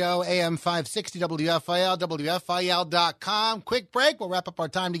DeMoss Show, AM 560 WFIL, WFIL.com. Quick break. We'll wrap up our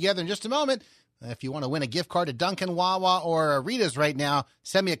time together in just a moment. If you want to win a gift card to Dunkin', Wawa, or Rita's right now,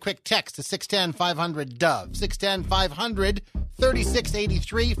 send me a quick text to 610-500-DOVE.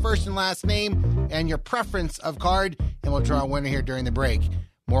 610-500-3683, first and last name, and your preference of card, and we'll draw a winner here during the break.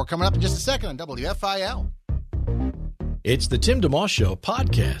 More coming up in just a second on WFIL. It's the Tim DeMoss Show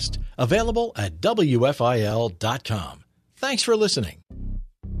podcast, available at WFIL.com. Thanks for listening.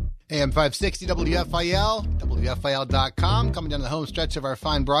 AM 560 WFIL, WFIL.com. Coming down the home stretch of our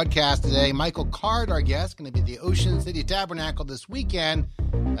fine broadcast today, Michael Card, our guest, going to be at the Ocean City Tabernacle this weekend.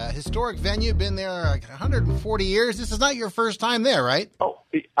 Historic venue, been there like 140 years. This is not your first time there, right? Oh,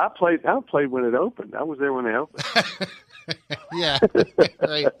 I played when it opened. I was there when they opened. Yeah,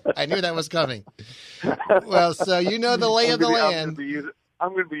 right. I knew that was coming. Well, so the lay of the land.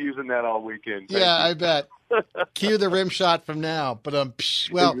 I'm going to be using that all weekend. Yeah, I bet. Cue the rim shot from now. But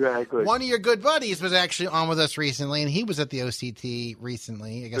exactly. One of your good buddies was actually on with us recently, and he was at the OCT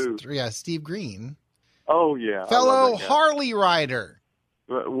recently. I guess, Steve Green. Oh yeah, fellow Harley rider.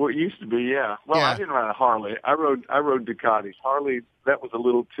 What used to be, yeah. Well, yeah. I didn't ride a Harley. I rode Ducatis. Harley, that was a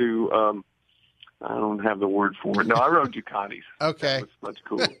little too I don't have the word for it. No, I rode Ducatis. Okay. That was much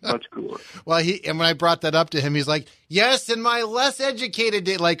cooler. Much cooler. Well, and when I brought that up to him, he's like, yes, in my less educated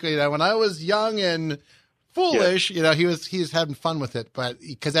day, like, when I was young and foolish, he was having fun with it. But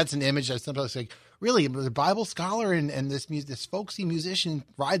because that's an image I sometimes say, really, the Bible scholar and this folksy musician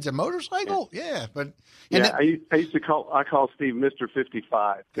rides a motorcycle? Yeah. I used to call Steve Mr.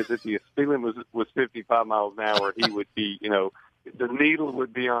 55, because if the speed limit was 55 miles an hour, he would be, the needle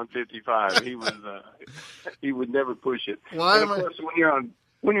would be on 55. He would never push it. Why and of course,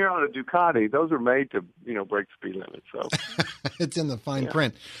 when you're on a Ducati, those are made to, break the speed limit. So it's in the fine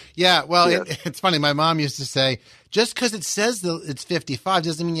print. Yeah. Well, it's funny. My mom used to say, just because it says it's 55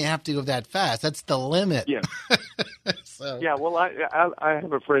 doesn't mean you have to go that fast. That's the limit. Yeah. So. Yeah. Well, I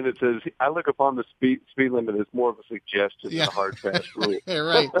have a friend that says I look upon the speed limit as more of a suggestion than a hard fast rule.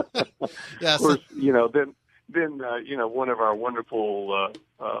 Right. Yeah. Of course, then one of our wonderful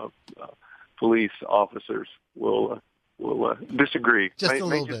police officers will disagree. Just a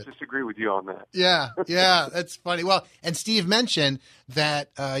little bit. Disagree with you on that. Yeah, that's funny. Well, and Steve mentioned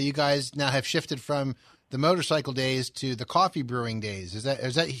that you guys now have shifted from the motorcycle days to the coffee brewing days. Is that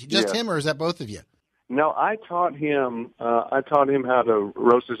just him, or is that both of you? No, I taught him. I taught him how to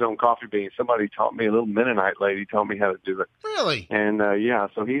roast his own coffee beans. Somebody taught me. A little Mennonite lady taught me how to do it. Really? And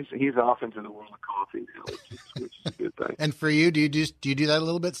so he's off into the world of coffee now, which is a good thing. And for you, do you do that a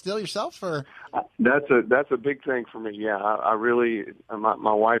little bit still yourself, or? That's a big thing for me. Yeah, I really.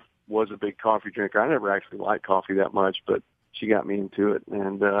 My wife was a big coffee drinker. I never actually liked coffee that much, but she got me into it.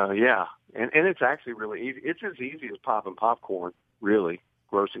 And and it's actually really easy. It's as easy as popping popcorn, really.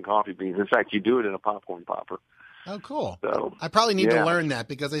 Roasting coffee beans. In fact, you do it in a popcorn popper. Oh, cool. So I probably need to learn that,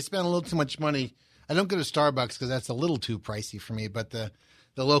 because I spend a little too much money. I don't go to Starbucks because that's a little too pricey for me, but the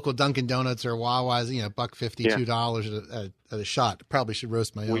local Dunkin' Donuts or Wawa's, $1.50, $2 at a shot. Probably should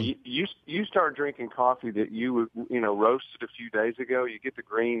roast my own. Well, you start drinking coffee that you roasted a few days ago. You get the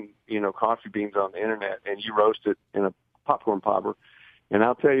green, coffee beans on the internet, and you roast it in a popcorn popper. And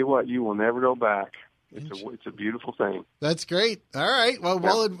I'll tell you what, you will never go back. It's a beautiful thing. That's great. All right. Well,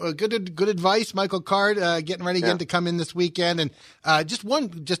 good advice, Michael Card. Getting ready again to come in this weekend, and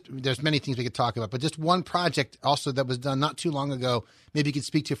there's many things we could talk about, but just one project also that was done not too long ago. Maybe you could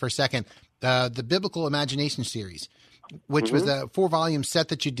speak to for a second. The Biblical Imagination series, which was a 4-volume set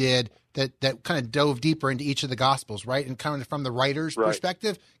that you did that kind of dove deeper into each of the Gospels, right? And kind of from the writer's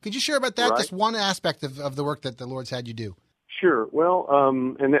perspective. Could you share about that? Just one aspect of the work that the Lord's had you do. Sure. Well,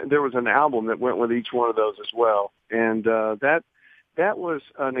 and there was an album that went with each one of those as well, and that was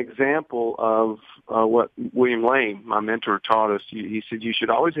an example of what William Lane, my mentor, taught us. He said you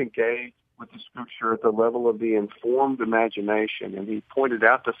should always engage with the Scripture at the level of the informed imagination, and he pointed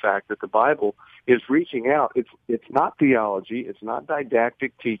out the fact that the Bible is reaching out. It's not theology. It's not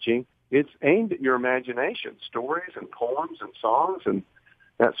didactic teaching. It's aimed at your imagination, stories and poems and songs and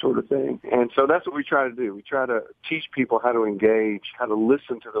that sort of thing. And so that's what we try to do. We try to teach people how to engage, how to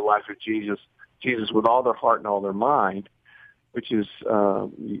listen to the life of Jesus with all their heart and all their mind, which is,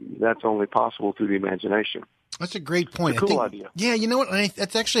 that's only possible through the imagination. That's a great point. It's a cool idea. Yeah, you know what?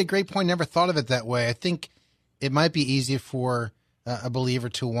 That's actually a great point. Never thought of it that way. I think it might be easier for a believer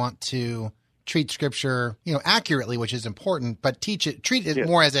to want to treat Scripture, accurately, which is important, but treat it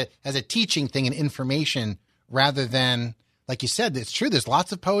more as a teaching thing and information rather than, like you said, it's true. There's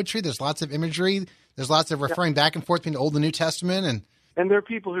lots of poetry. There's lots of imagery. There's lots of referring back and forth between the Old and New Testament. And there are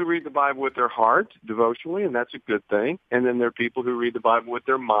people who read the Bible with their heart devotionally, and that's a good thing. And then there are people who read the Bible with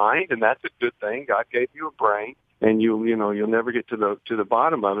their mind, and that's a good thing. God gave you a brain, and you'll never get to the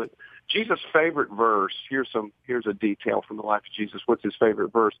bottom of it. Jesus' favorite verse. Here's a detail from the life of Jesus. What's his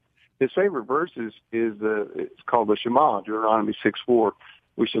favorite verse? His favorite verse it's called the Shema, Deuteronomy 6:4.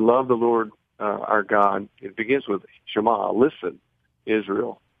 We should love the Lord our God. It begins with Shema. Listen,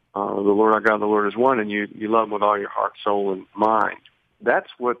 Israel. The Lord our God, the Lord is one, and you love him with all your heart, soul, and mind. That's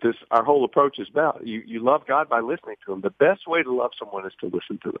what our whole approach is about. You love God by listening to him. The best way to love someone is to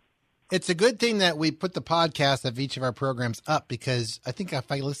listen to them. It's a good thing that we put the podcast of each of our programs up, because I think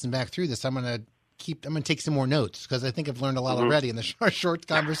if I listen back through this, I'm going to take some more notes, because I think I've learned a lot already in the short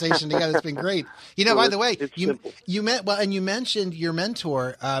conversation together. It's been great. By the way, you mentioned your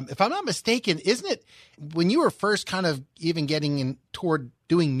mentor. If I'm not mistaken, isn't it when you were first kind of even getting in toward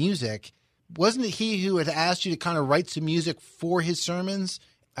doing music, wasn't it he who had asked you to kind of write some music for his sermons?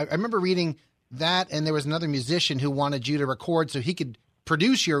 I remember reading that, and there was another musician who wanted you to record so he could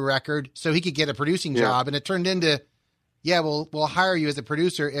produce your record, so he could get a producing job, and it turned into, we'll hire you as a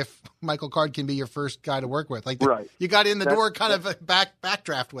producer if Michael Card can be your first guy to work with. You got in the door kind of a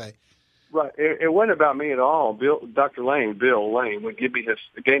backdraft way. Right. It wasn't about me at all. Bill Lane gave me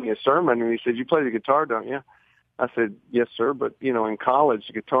a sermon, and he said, "You play the guitar, don't you?" I said, "Yes, sir." But in college,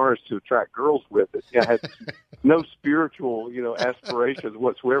 the guitar is to attract girls with it. I had no spiritual, aspirations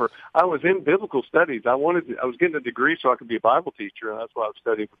whatsoever. I was in biblical studies. I was getting a degree so I could be a Bible teacher, and that's why I was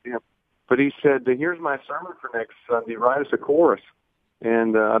studying with him. But he said, "Here's my sermon for next Sunday. Write us a chorus."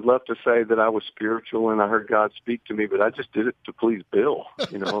 And I'd love to say that I was spiritual and I heard God speak to me, but I just did it to please Bill,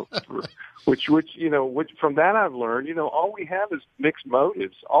 which from that I've learned, all we have is mixed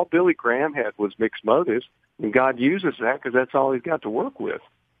motives. All Billy Graham had was mixed motives, and God uses that because that's all he's got to work with.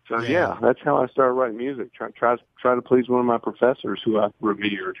 So yeah, that's how I started writing music. Try to please one of my professors who I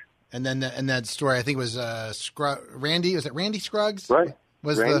revered. And then that story, I think it was Randy. Was it Randy Scruggs? Right.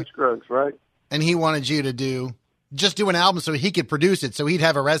 Randy Scruggs, right. And he wanted you to do an album so he could produce it, so he'd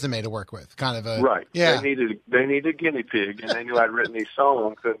have a resume to work with, kind of a right. Yeah, they needed a guinea pig, and they knew I'd written these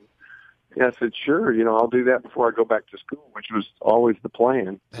songs. And I said, sure, I'll do that before I go back to school, which was always the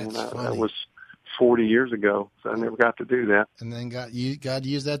plan. That's funny. That was 40 years ago, so I never got to do that. And then God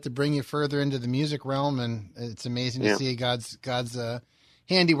used that to bring you further into the music realm, and it's amazing to see God's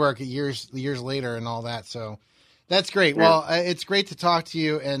handiwork years later and all that. So. That's great. Yeah. Well, it's great to talk to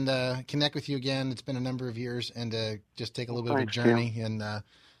you and connect with you again. It's been a number of years, and just take a little bit of a journey. Tim. And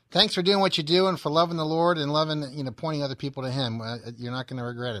thanks for doing what you do and for loving the Lord and loving, pointing other people to Him. You're not going to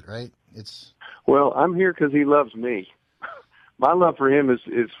regret it, right? Well, I'm here because He loves me. My love for Him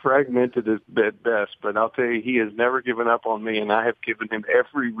is fragmented at best, but I'll tell you, He has never given up on me, and I have given Him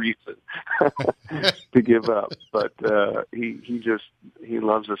every reason to give up. But He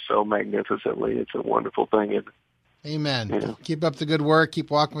loves us so magnificently. It's a wonderful thing. Amen. Yeah. Keep up the good work.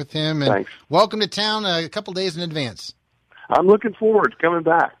 Keep walking with Him. And thanks. Welcome to town a couple days in advance. I'm looking forward to coming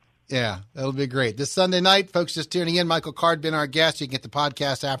back. Yeah, that'll be great. This Sunday night, folks just tuning in, Michael Card been our guest. You can get the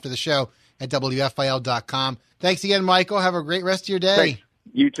podcast after the show at WFIL.com. Thanks again, Michael. Have a great rest of your day. Thanks.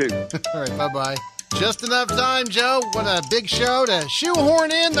 You too. All right, bye-bye. Just enough time, Joe. What a big show to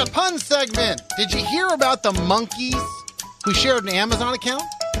shoehorn in the pun segment. Did you hear about the monkeys who shared an Amazon account?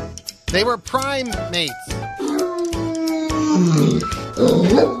 They were prime mates.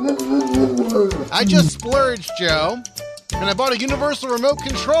 I just splurged, Joe, and I bought a universal remote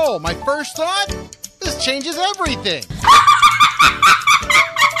control. My first thought, this changes everything.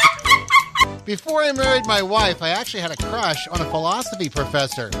 Before I married my wife, I actually had a crush on a philosophy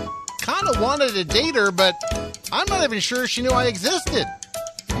professor. Kind of wanted to date her, but I'm not even sure she knew I existed.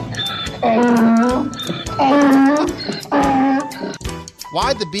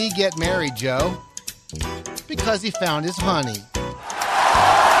 Why'd the bee get married, Joe? Because he found his honey.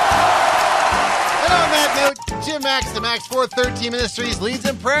 And on that note, Jim Max, the Max 413 Ministries, leads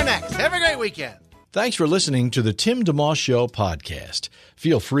in prayer next. Have a great weekend. Thanks for listening to the Tim DeMoss Show podcast.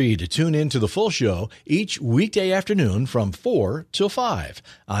 Feel free to tune in to the full show each weekday afternoon from 4 till 5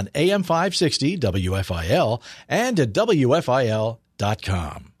 on AM 560 WFIL and at WFIL.com.